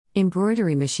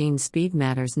Embroidery machine speed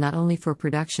matters not only for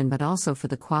production but also for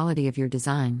the quality of your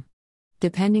design.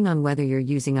 Depending on whether you're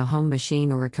using a home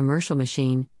machine or a commercial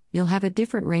machine, you'll have a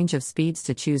different range of speeds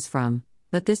to choose from,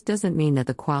 but this doesn't mean that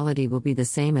the quality will be the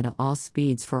same at all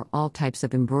speeds for all types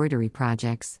of embroidery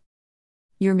projects.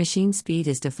 Your machine speed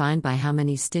is defined by how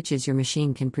many stitches your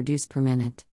machine can produce per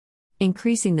minute.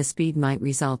 Increasing the speed might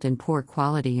result in poor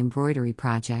quality embroidery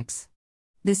projects.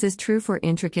 This is true for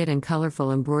intricate and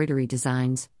colorful embroidery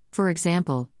designs, for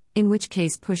example, in which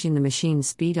case pushing the machine's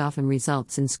speed often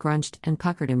results in scrunched and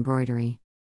puckered embroidery.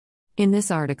 In this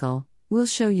article, we'll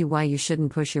show you why you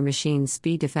shouldn't push your machine's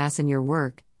speed to fasten your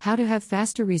work, how to have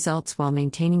faster results while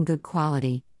maintaining good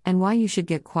quality, and why you should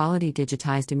get quality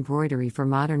digitized embroidery for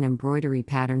modern embroidery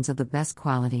patterns of the best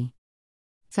quality.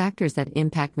 Factors that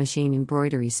impact machine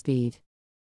embroidery speed.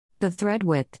 The thread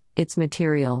width, its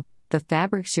material, the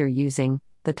fabrics you're using,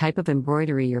 the type of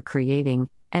embroidery you're creating,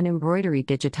 and embroidery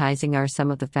digitizing are some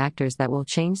of the factors that will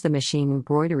change the machine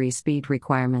embroidery speed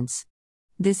requirements.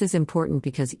 This is important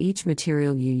because each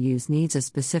material you use needs a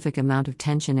specific amount of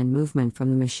tension and movement from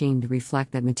the machine to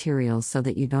reflect that material so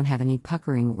that you don't have any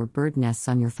puckering or bird nests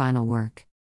on your final work.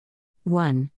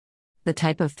 1. The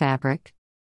type of fabric.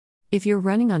 If you're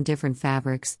running on different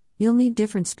fabrics, you'll need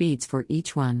different speeds for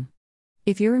each one.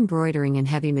 If you're embroidering in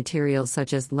heavy materials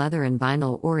such as leather and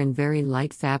vinyl or in very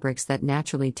light fabrics that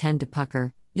naturally tend to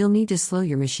pucker, you'll need to slow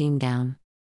your machine down.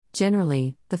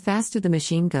 Generally, the faster the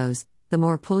machine goes, the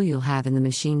more pull you'll have in the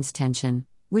machine's tension,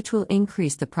 which will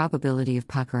increase the probability of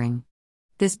puckering.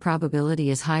 This probability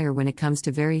is higher when it comes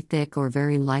to very thick or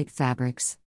very light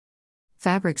fabrics.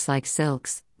 Fabrics like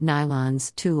silks,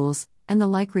 nylons, tulles, and the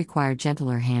like require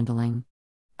gentler handling.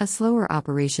 A slower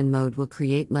operation mode will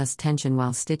create less tension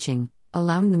while stitching,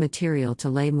 allowing the material to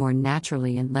lay more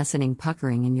naturally and lessening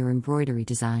puckering in your embroidery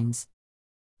designs.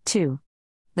 2.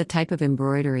 The type of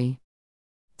embroidery.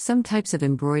 Some types of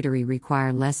embroidery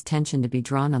require less tension to be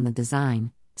drawn on the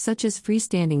design, such as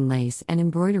freestanding lace and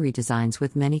embroidery designs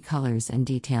with many colors and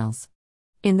details.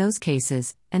 In those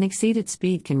cases, an exceeded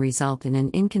speed can result in an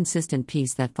inconsistent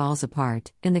piece that falls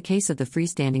apart, in the case of the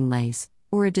freestanding lace,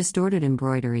 or a distorted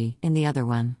embroidery, in the other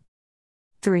one.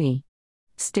 3.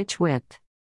 Stitch width.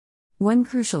 One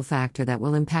crucial factor that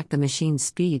will impact the machine's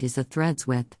speed is the thread's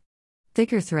width.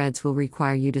 Thicker threads will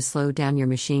require you to slow down your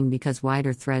machine because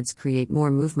wider threads create more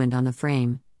movement on the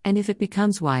frame, and if it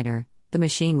becomes wider, the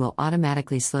machine will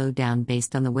automatically slow down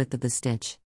based on the width of the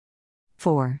stitch.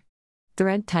 4.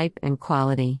 Thread type and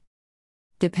quality.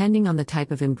 Depending on the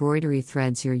type of embroidery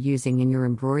threads you're using in your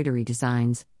embroidery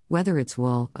designs, whether it's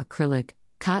wool, acrylic,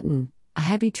 cotton, a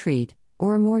heavy treat,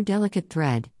 or a more delicate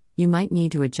thread, you might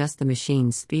need to adjust the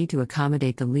machine's speed to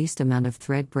accommodate the least amount of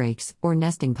thread breaks or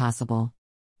nesting possible.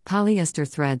 Polyester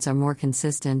threads are more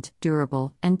consistent,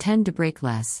 durable, and tend to break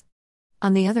less.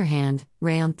 On the other hand,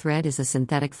 rayon thread is a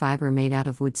synthetic fiber made out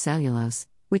of wood cellulose,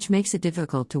 which makes it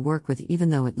difficult to work with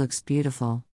even though it looks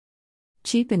beautiful.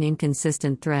 Cheap and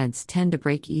inconsistent threads tend to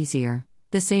break easier.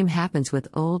 The same happens with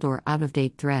old or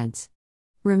out-of-date threads.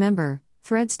 Remember,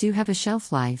 threads do have a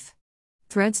shelf life.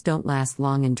 Threads don't last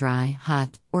long in dry,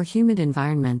 hot, or humid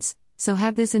environments, so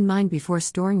have this in mind before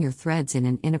storing your threads in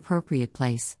an inappropriate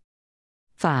place.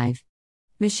 5.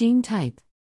 Machine type.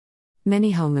 Many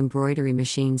home embroidery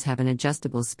machines have an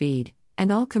adjustable speed,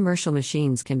 and all commercial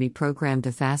machines can be programmed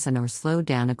to fasten or slow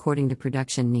down according to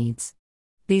production needs.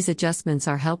 These adjustments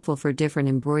are helpful for different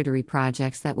embroidery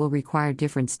projects that will require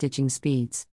different stitching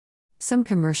speeds. Some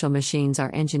commercial machines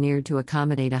are engineered to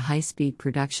accommodate a high-speed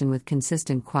production with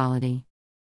consistent quality.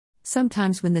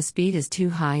 Sometimes when the speed is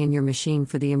too high in your machine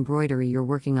for the embroidery you're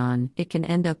working on, it can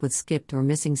end up with skipped or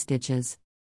missing stitches.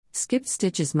 Skipped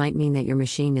stitches might mean that your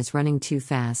machine is running too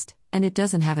fast, and it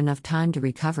doesn't have enough time to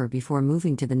recover before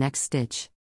moving to the next stitch.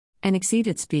 An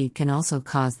exceeded speed can also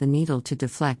cause the needle to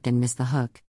deflect and miss the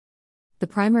hook. The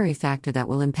primary factor that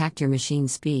will impact your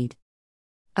machine's speed.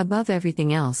 Above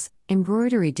everything else,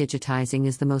 embroidery digitizing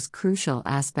is the most crucial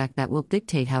aspect that will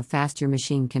dictate how fast your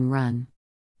machine can run.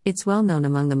 It's well known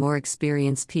among the more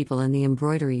experienced people in the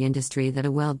embroidery industry that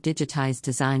a well-digitized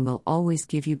design will always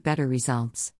give you better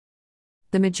results.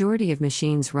 The majority of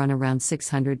machines run around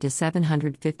 600 to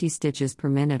 750 stitches per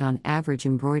minute on average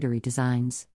embroidery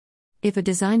designs. If a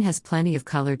design has plenty of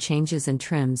color changes and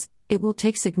trims, it will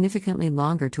take significantly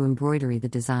longer to embroider the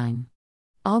design.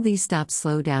 All these stops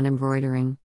slow down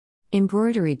embroidering.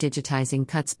 Embroidery digitizing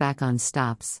cuts back on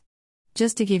stops.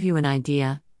 Just to give you an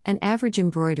idea, an average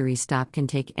embroidery stop can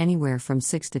take anywhere from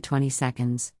 6 to 20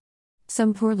 seconds.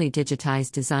 Some poorly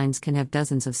digitized designs can have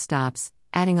dozens of stops,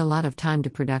 adding a lot of time to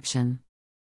production.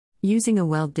 Using a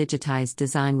well-digitized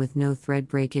design with no thread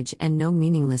breakage and no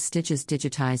meaningless stitches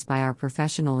digitized by our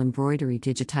professional embroidery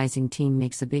digitizing team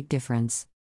makes a big difference.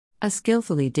 A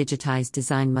skillfully digitized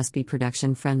design must be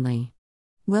production-friendly.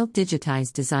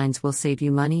 Well-digitized designs will save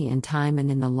you money and time,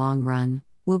 and in the long run,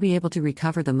 will be able to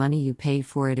recover the money you paid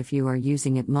for it if you are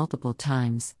using it multiple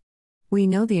times. We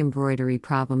know the embroidery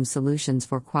problem solutions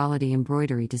for quality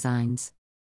embroidery designs.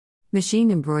 Machine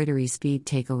embroidery speed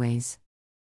takeaways.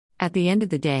 At the end of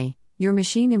the day, your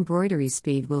machine embroidery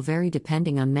speed will vary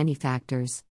depending on many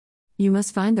factors. You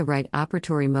must find the right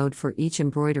operatory mode for each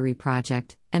embroidery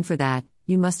project, and for that,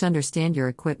 you must understand your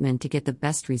equipment to get the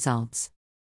best results.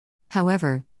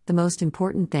 However, the most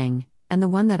important thing, and the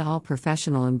one that all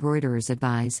professional embroiderers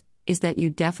advise, is that you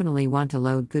definitely want to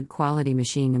load good quality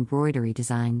machine embroidery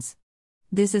designs.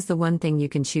 This is the one thing you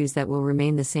can choose that will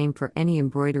remain the same for any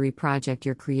embroidery project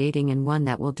you're creating, and one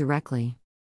that will directly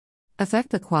affect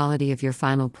the quality of your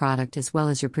final product as well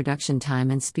as your production time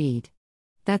and speed.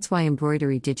 That's why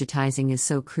embroidery digitizing is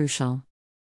so crucial.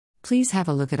 Please have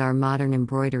a look at our modern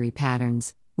embroidery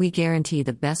patterns. We guarantee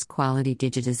the best quality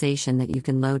digitization that you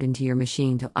can load into your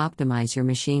machine to optimize your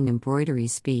machine embroidery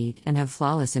speed and have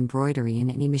flawless embroidery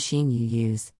in any machine you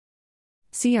use.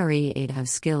 CRE8 of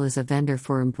Skill is a vendor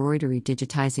for embroidery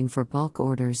digitizing for bulk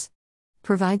orders.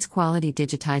 Provides quality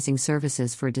digitizing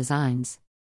services for designs.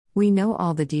 We know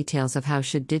all the details of how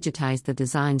should digitize the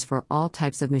designs for all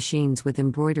types of machines with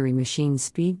embroidery machine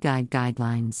speed guide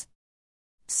guidelines.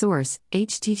 Source: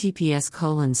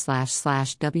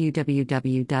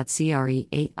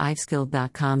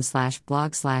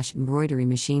 https://www.cre8iveskill.com/blog/embroidery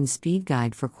machine speed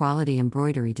guide for quality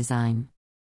embroidery design.